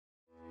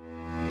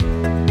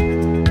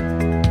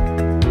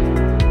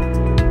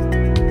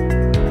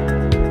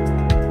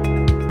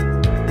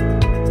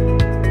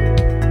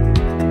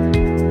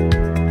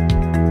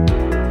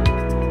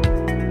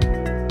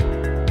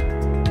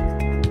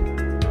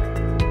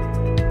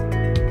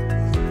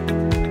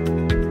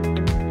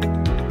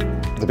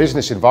The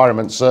business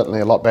environment's certainly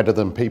a lot better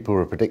than people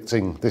were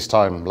predicting this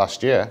time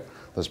last year.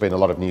 There's been a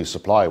lot of new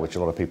supply, which a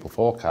lot of people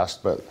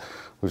forecast, but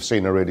we've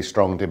seen a really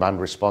strong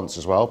demand response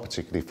as well,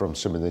 particularly from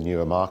some of the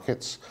newer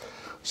markets.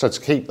 So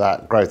to keep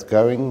that growth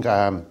going,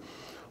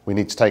 we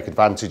need to take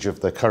advantage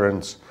of the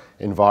current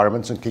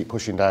environment and keep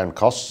pushing down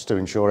costs to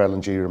ensure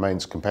LNG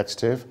remains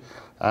competitive,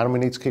 and we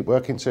need to keep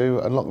working to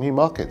unlock new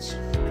markets.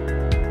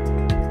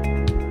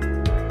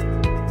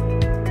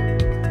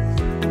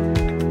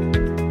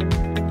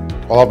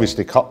 Well,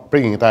 obviously,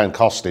 bringing down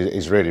cost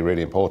is really,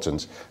 really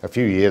important. A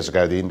few years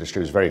ago, the industry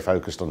was very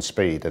focused on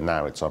speed, and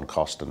now it's on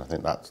cost, and I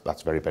think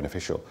that's very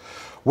beneficial.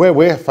 Where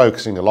we're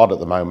focusing a lot at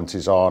the moment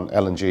is on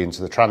LNG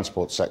into the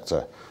transport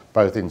sector,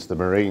 both into the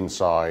marine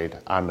side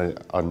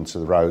and onto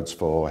the roads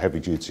for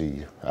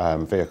heavy-duty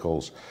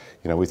vehicles.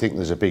 You know, we think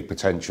there's a big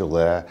potential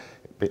there,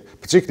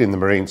 particularly in the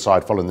marine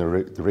side, following the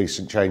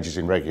recent changes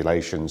in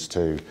regulations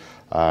to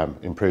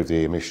improve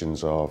the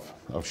emissions of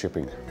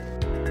shipping.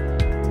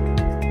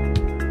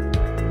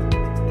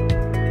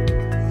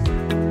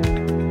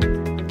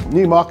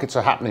 New markets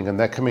are happening, and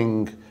they're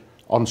coming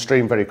on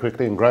stream very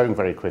quickly and growing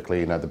very quickly.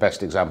 You know, the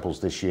best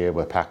examples this year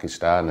were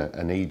Pakistan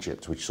and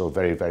Egypt, which saw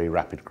very, very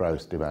rapid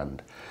growth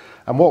demand.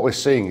 And what we're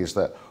seeing is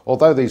that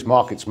although these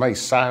markets may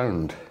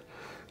sound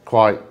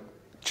quite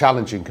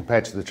challenging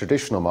compared to the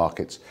traditional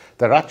markets,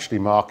 they're actually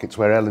markets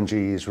where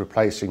LNG is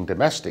replacing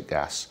domestic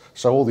gas.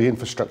 So all the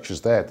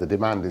infrastructure's there, the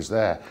demand is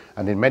there.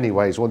 And in many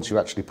ways, once you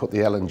actually put the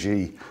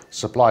LNG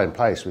supply in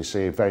place, we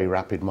see a very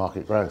rapid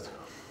market growth.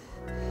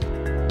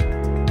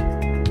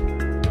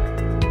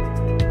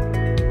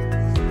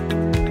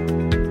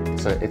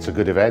 It's a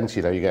good event.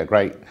 You know, you get a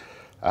great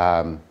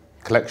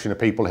collection of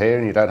people here,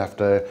 and you don't have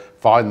to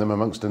find them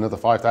amongst another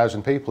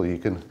 5,000 people. You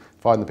can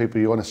find the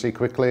people you want to see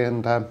quickly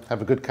and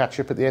have a good catch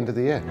up at the end of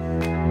the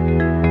year.